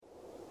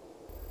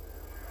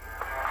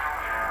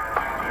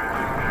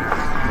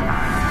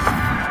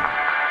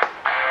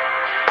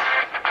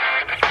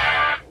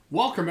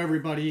Welcome,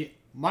 everybody.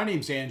 My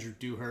name's Andrew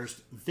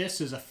Dewhurst.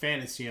 This is a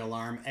Fantasy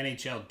Alarm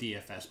NHL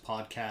DFS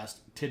podcast.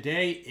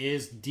 Today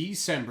is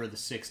December the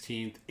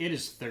 16th. It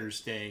is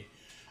Thursday,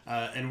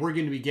 and we're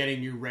going to be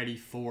getting you ready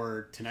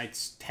for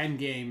tonight's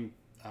 10-game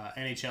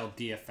NHL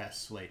DFS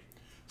slate.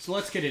 So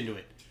let's get into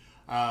it.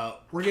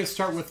 We're going to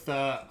start with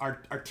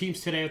our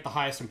teams today with the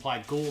highest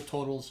implied goal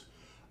totals.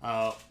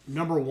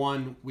 Number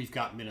one, we've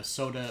got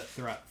Minnesota.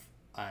 They're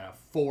at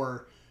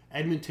 4.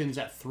 Edmonton's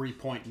at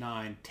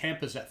 3.9.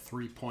 Tampa's at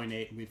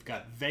 3.8. We've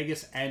got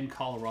Vegas and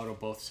Colorado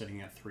both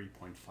sitting at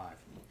 3.5.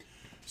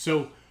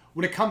 So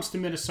when it comes to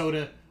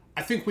Minnesota,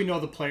 I think we know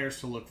the players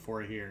to look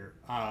for here.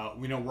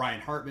 We know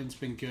Ryan Hartman's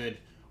been good.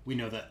 We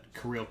know that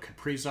Kirill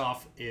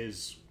Kaprizov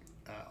is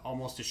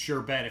almost a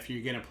sure bet if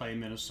you're going to play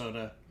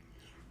Minnesota.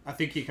 I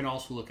think you can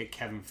also look at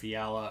Kevin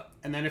Fiala.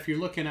 And then if you're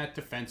looking at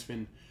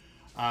defensemen,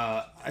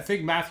 I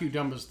think Matthew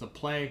Dumba's the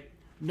play.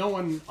 No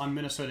one on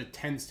Minnesota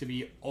tends to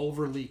be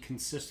overly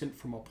consistent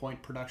from a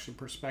point production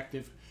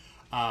perspective.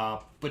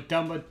 But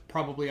Dumba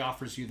probably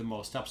offers you the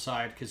most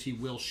upside because he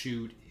will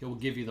shoot. He'll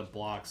give you the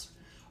blocks.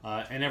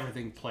 And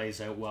everything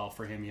plays out well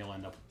for him. He'll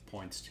end up with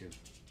points too.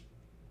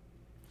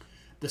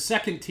 The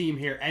second team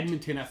here,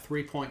 Edmonton at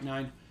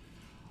 3.9.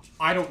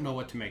 I don't know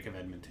what to make of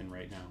Edmonton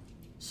right now.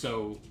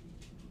 So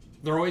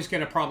they're always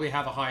going to probably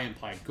have a high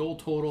implied goal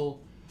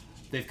total.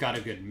 They've got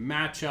a good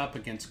matchup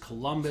against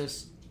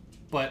Columbus.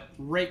 But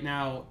right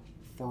now,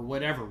 for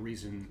whatever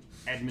reason,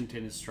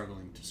 Edmonton is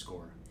struggling to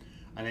score.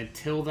 And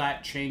until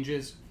that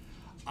changes,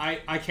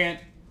 I can't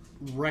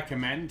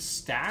recommend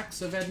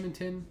stacks of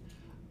Edmonton.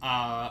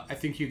 I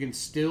think you can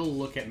still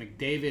look at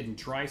McDavid and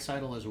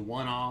Draisaitl as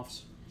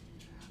one-offs.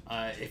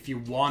 If you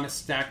want to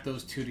stack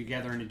those two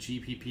together in a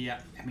GPP,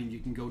 I mean, you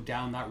can go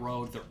down that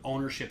road. Their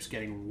ownership's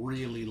getting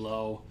really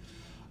low.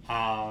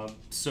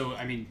 So,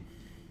 I mean,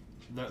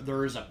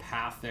 there is a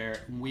path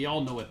there. We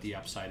all know what the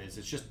upside is.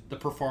 It's just the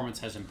performance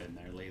hasn't been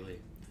there lately.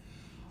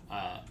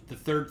 The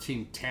third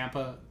team,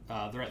 Tampa,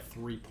 they're at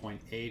 3.8.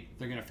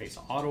 They're going to face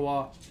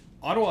Ottawa.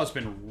 Ottawa's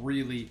been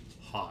really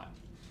hot.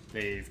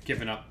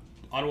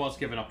 Ottawa's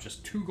given up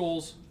just 2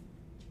 goals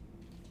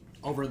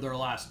over their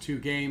last 2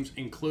 games,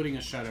 including a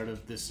shutout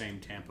of this same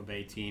Tampa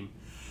Bay team.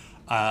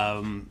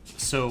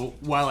 So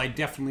while I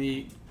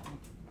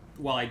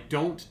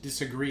don't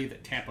disagree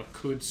that Tampa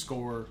could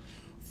score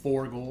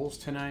 4 goals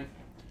tonight,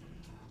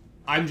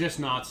 I'm just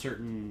not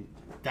certain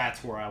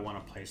that's where I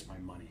want to place my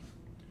money.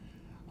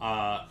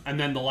 And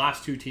then the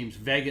last 2 teams,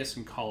 Vegas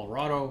and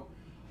Colorado.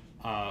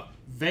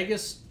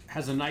 Vegas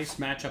has a nice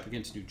matchup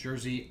against New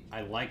Jersey.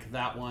 I like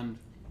that one.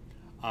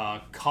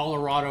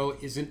 Colorado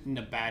isn't in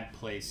a bad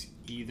place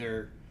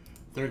either.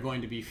 They're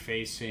going to be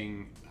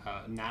facing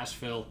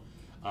Nashville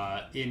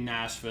in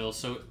Nashville,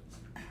 so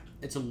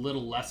it's a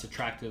little less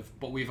attractive.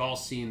 But we've all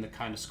seen the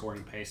kind of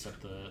scoring pace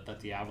that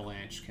the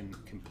Avalanche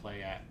can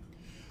play at.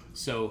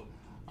 So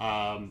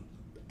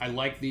I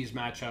like these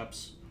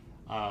matchups.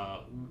 I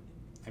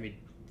mean,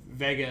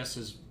 Vegas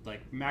is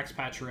like Max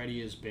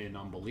Pacioretty has been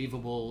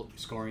unbelievable,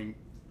 scoring.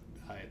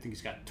 I think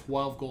he's got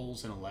 12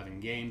 goals in 11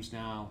 games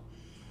now.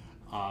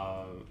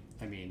 I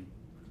mean,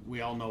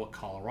 we all know what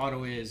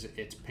Colorado is.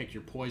 It's pick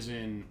your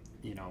poison.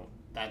 You know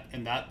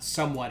that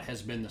somewhat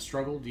has been the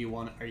struggle.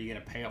 Are you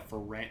going to pay up for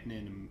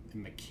Rantanen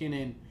and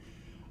McKinnon?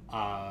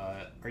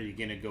 Are you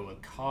going to go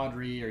with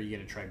Kadri? Are you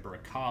going to try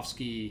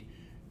Burakovsky,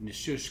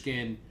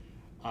 Nichushkin?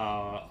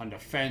 On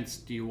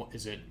defense,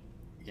 is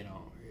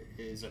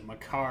it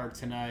Makar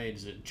tonight?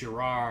 Is it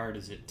Girard?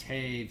 Is it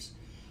Taves?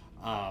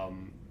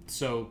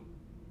 So,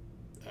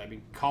 I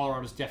mean,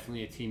 Colorado's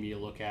definitely a team you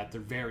look at. They're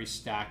very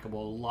stackable.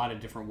 A lot of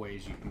different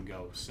ways you can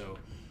go. So,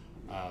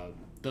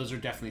 those are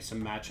definitely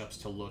some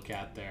matchups to look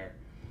at there.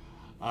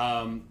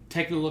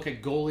 Taking a look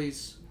at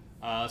goalies.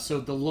 So,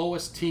 the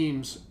lowest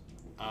teams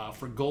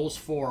for goals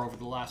for over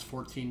the last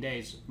 14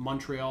 days,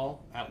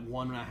 Montreal at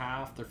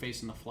 1.5. They're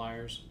facing the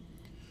Flyers.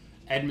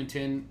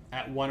 Edmonton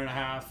at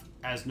 1.5.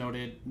 As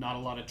noted, not a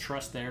lot of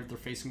trust there. They're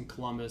facing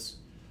Columbus.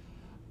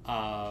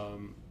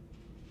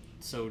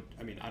 So,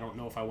 I mean, I don't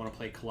know if I want to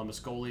play Columbus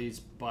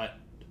goalies, but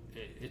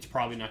it's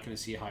probably not going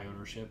to see high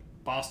ownership.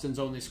 Boston's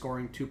only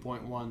scoring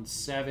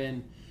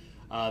 2.17.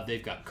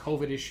 They've got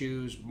COVID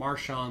issues.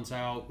 Marchand's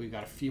out. We've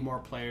got a few more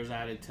players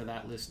added to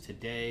that list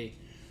today.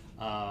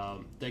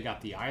 They got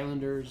the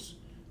Islanders.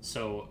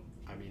 So,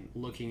 I mean,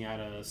 looking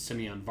at a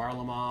Semyon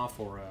Varlamov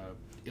or a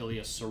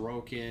Ilya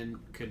Sorokin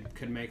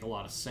could make a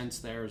lot of sense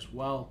there as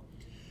well.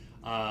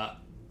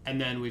 And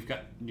then we've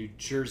got New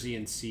Jersey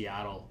and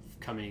Seattle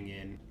coming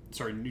in.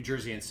 Sorry, New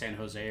Jersey and San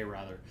Jose,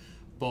 rather,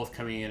 both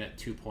coming in at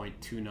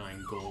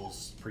 2.29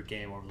 goals per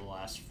game over the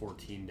last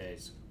 14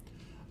 days.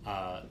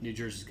 New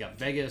Jersey's got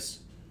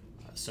Vegas.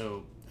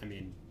 So, I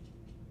mean,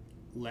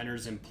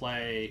 Leonard's in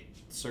play.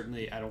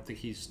 Certainly, I don't think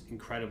he's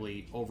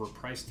incredibly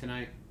overpriced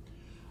tonight.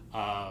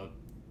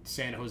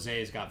 San Jose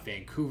has got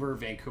Vancouver.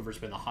 Vancouver's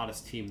been the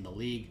hottest team in the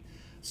league.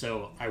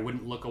 So I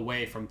wouldn't look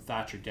away from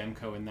Thatcher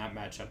Demko in that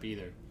matchup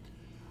either.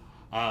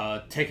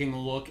 Taking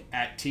a look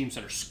at teams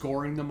that are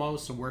scoring the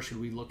most. So where should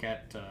we look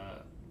at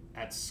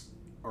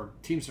or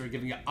teams that are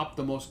giving up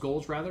the most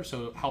goals rather.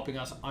 So helping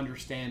us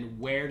understand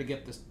where to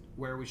get this,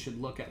 where we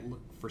should look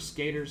for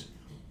skaters.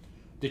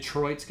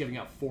 Detroit's giving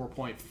up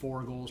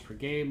 4.4 goals per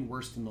game,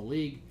 worst in the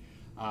league.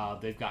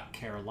 They've got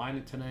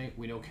Carolina tonight.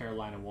 We know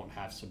Carolina won't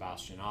have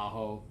Sebastian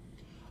Aho.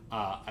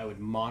 I would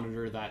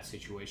monitor that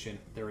situation.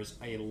 There is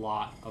a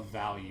lot of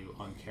value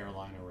on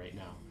Carolina right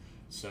now.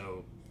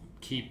 So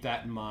keep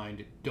that in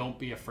mind. Don't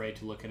be afraid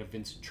to look at a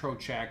Vincent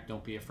Trocheck.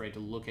 Don't be afraid to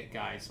look at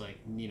guys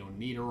like Nino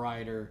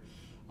Niederreiter,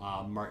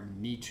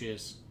 Martin Nietzsche.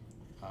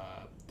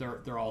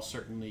 They're all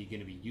certainly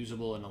going to be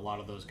usable, and a lot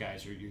of those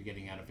guys you're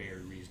getting at a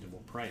very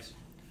reasonable price.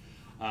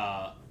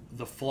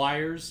 The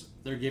Flyers,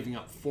 they're giving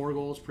up 4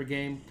 goals per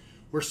game.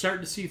 We're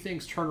starting to see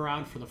things turn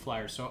around for the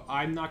Flyers, so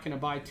I'm not going to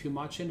buy too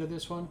much into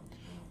this one.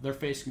 They're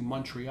facing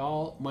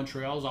Montreal.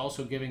 Montreal's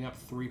also giving up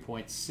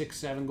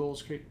 3.67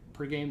 goals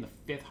per game,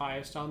 the 5th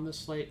highest on this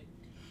slate.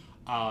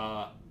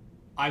 I'm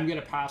going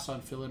to pass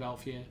on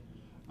Philadelphia.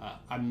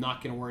 I'm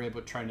not going to worry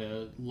about trying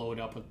to load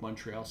up with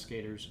Montreal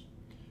skaters.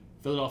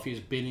 Philadelphia's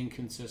been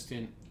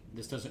inconsistent.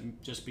 This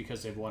doesn't, just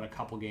because they've won a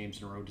couple games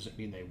in a row doesn't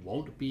mean they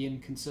won't be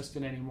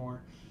inconsistent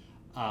anymore.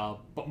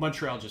 But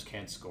Montreal just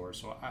can't score,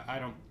 so I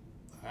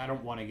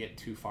don't want to get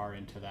too far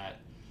into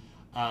that.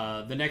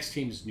 The next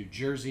team is New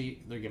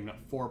Jersey. They're giving up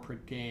 4 per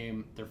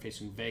game. They're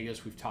facing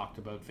Vegas. We've talked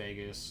about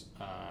Vegas.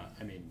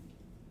 I mean,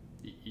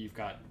 you've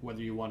got,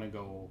 whether you want to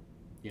go,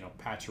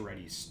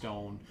 Pacioretty,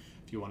 Stone.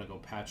 If you want to go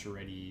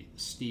Pacioretty,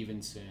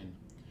 Stevenson.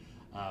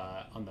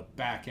 On the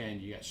back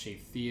end, you got Shea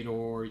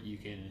Theodore. You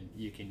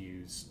can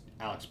use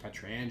Alex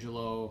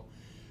Pietrangelo.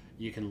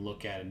 You can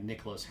look at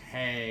Nicholas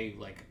Hay.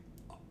 Like,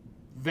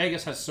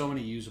 Vegas has so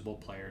many usable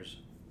players.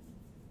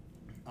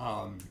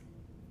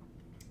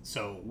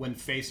 So when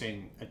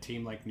facing a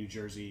team like New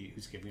Jersey,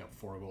 who's giving up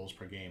 4 goals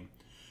per game,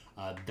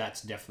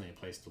 that's definitely a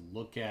place to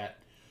look at.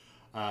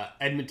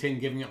 Edmonton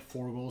giving up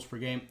 4 goals per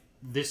game.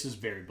 This is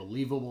very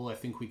believable. I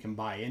think we can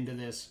buy into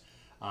this.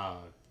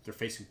 They're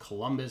facing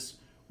Columbus.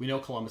 We know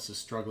Columbus is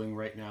struggling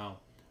right now.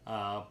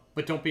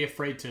 But don't be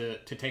afraid to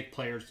take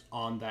players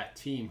on that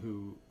team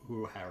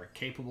who are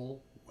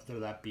capable, whether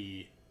that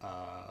be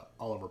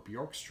Oliver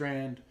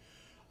Bjorkstrand,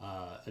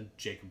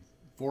 Jacob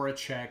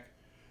Voracek,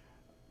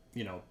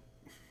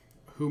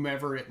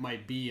 whomever it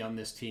might be on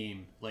this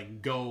team.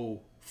 Like,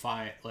 go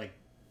find, like,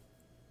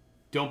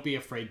 don't be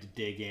afraid to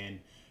dig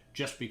in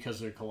just because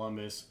they're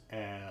Columbus.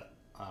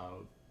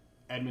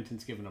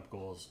 Edmonton's giving up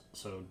goals,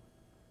 so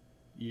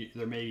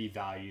there may be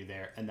value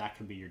there, and that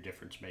could be your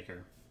difference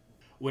maker.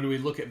 When we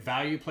look at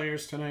value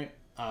players tonight,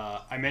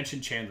 I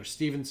mentioned Chandler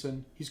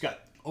Stevenson. He's got,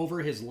 over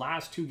his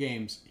last 2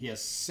 games, he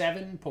has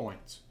 7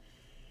 points.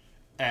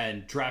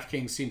 And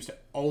DraftKings seems to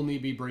only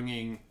be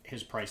bringing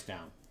his price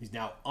down. He's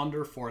now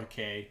under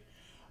 4K.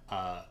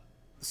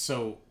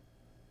 So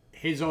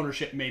his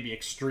ownership may be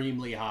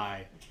extremely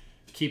high.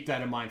 Keep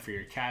that in mind for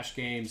your cash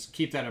games.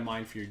 Keep that in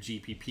mind for your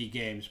GPP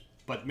games.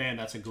 But, man,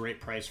 that's a great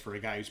price for a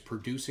guy who's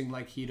producing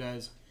like he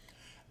does.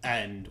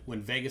 And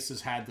when Vegas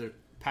has had the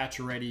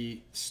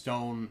Pacioretty,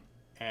 Stone,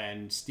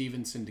 and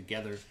Stevenson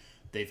together,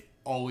 they've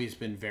always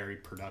been very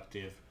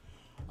productive.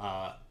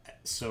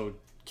 So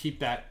keep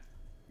that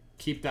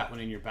one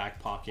in your back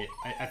pocket.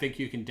 I think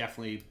you can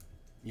definitely,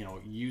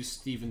 use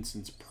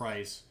Stevenson's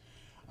price.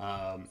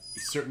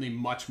 He's certainly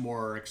much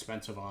more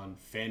expensive on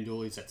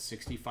FanDuel. He's at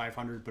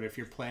 $6,500. But if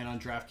you're playing on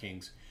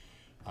DraftKings,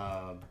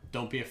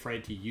 don't be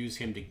afraid to use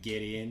him to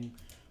get in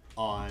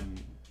on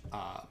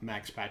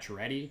Max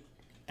Pacioretty.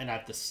 And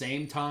at the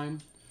same time,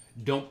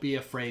 don't be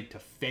afraid to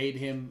fade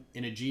him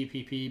in a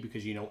GPP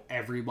because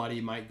everybody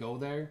might go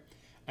there,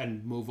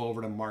 and move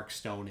over to Mark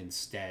Stone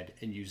instead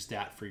and use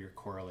that for your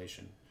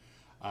correlation.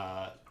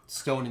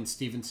 Stone and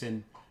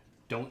Stevenson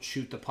don't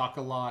shoot the puck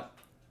a lot,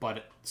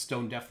 but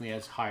Stone definitely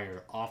has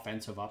higher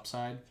offensive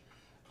upside.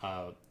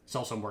 It's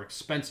also more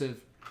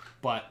expensive,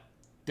 but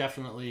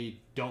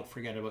definitely don't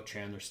forget about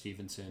Chandler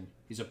Stevenson.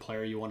 He's a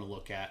player you want to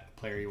look at, a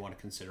player you want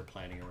to consider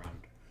planning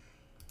around.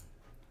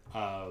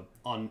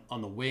 On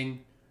the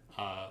wing,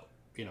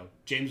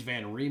 James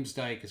Van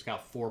Riemsdyk has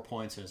got 4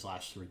 points in his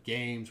last 3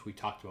 games. We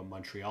talked about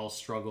Montreal's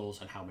struggles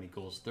and how many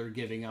goals they're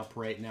giving up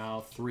right now.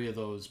 3 of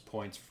those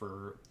points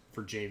for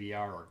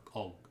JVR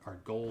are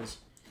goals.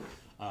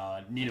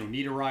 Nino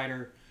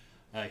Niederreiter,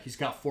 he's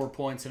got 4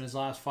 points in his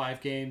last 5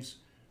 games.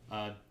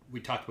 We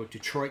talked about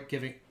Detroit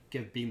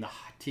being the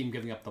team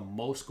giving up the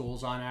most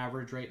goals on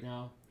average right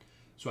now,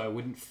 so I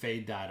wouldn't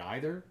fade that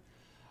either.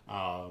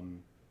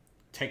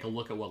 Take a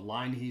look at what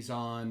line he's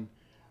on.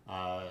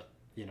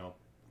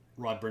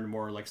 Rod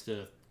Brindamore likes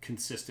to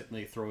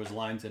consistently throw his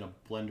lines in a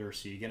blender,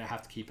 so you're going to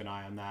have to keep an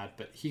eye on that.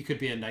 But he could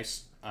be a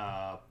nice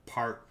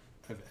part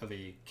of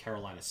a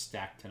Carolina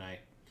stack tonight.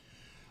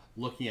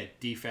 Looking at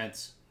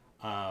defense,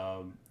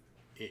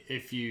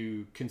 if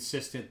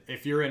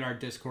you're in our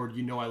Discord,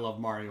 I love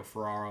Mario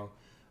Ferraro.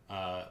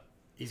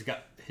 He's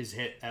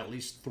hit at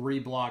least 3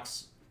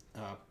 blocks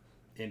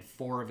in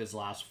 4 of his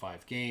last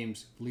 5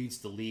 games. Leads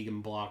the league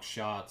in block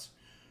shots.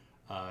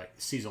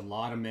 Sees a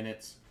lot of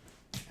minutes,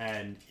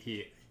 and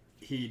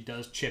he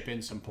does chip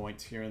in some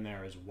points here and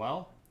there as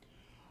well.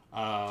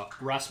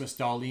 Rasmus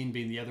Dahlin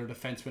being the other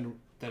defenseman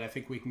that I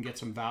think we can get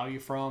some value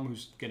from,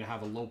 who's going to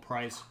have a low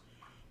price.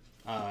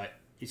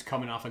 He's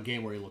coming off a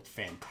game where he looked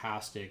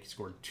fantastic. He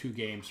scored 2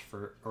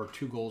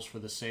 goals for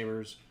the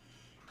Sabres.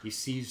 He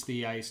sees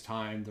the ice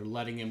time. They're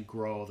letting him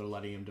grow. They're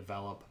letting him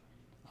develop.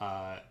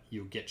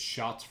 You'll get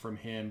shots from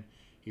him.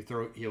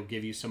 He'll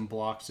give you some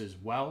blocks as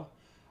well.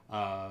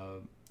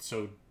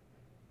 So,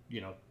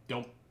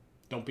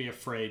 don't be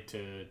afraid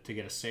to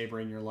get a Sabre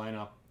in your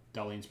lineup.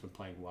 Dahlin's been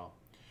playing well.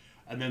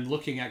 And then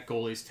looking at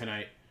goalies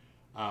tonight,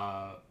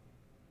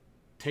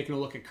 taking a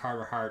look at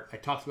Carter Hart. I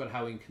talked about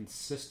how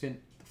inconsistent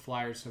the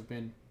Flyers have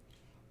been,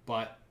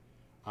 but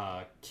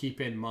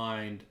keep in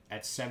mind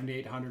at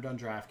 7,800 on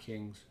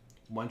DraftKings,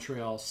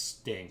 Montreal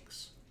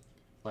stinks.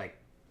 Like,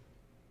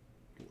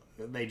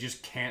 they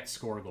just can't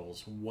score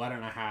goals.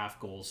 1.5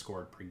 goals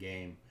scored per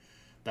game.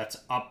 That's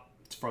up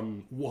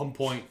from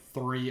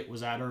 1.3 it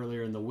was at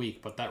earlier in the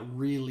week, but that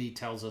really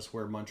tells us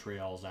where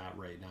Montreal's at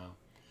right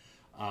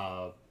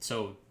now.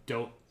 So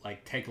don't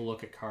take a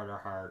look at Carter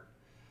Hart.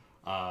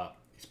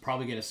 He's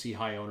probably going to see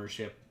high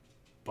ownership,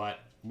 but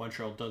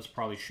Montreal does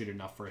probably shoot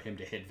enough for him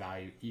to hit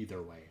value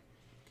either way.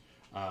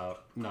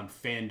 And on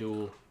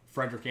FanDuel,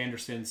 Frederik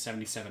Andersen,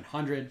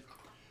 7,700.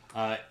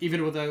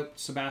 Even without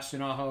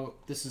Sebastian Aho,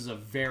 this is a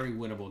very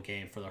winnable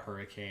game for the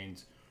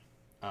Hurricanes.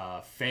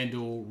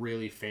 FanDuel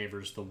really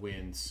favors the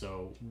win,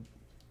 so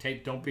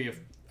take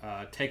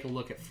a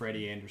look at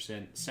Freddie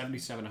Andersen,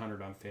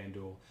 7,700 on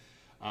FanDuel.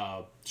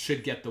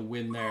 Should get the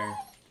win there.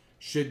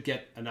 Should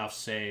get enough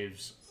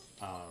saves.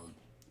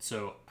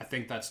 So I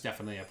think that's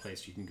definitely a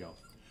place you can go.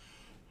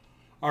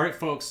 All right,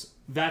 folks,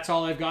 that's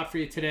all I've got for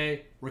you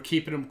today. We're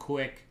keeping them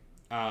quick.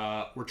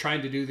 We're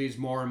trying to do these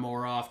more and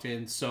more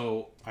often,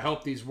 so I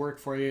hope these work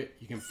for you.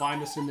 You can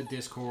find us in the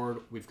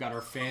Discord. We've got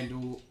our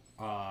FanDuel,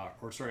 our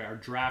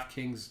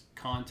DraftKings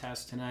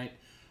contest tonight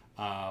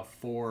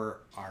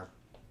for our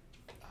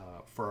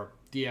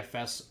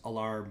DFS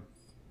Alarm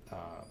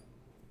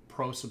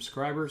Pro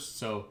subscribers.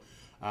 So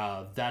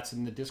that's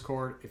in the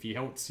Discord. If you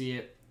don't see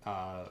it,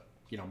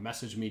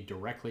 message me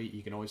directly.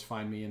 You can always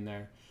find me in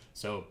there.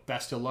 So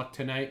best of luck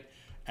tonight,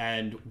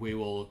 and we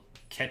will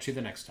catch you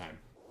the next time.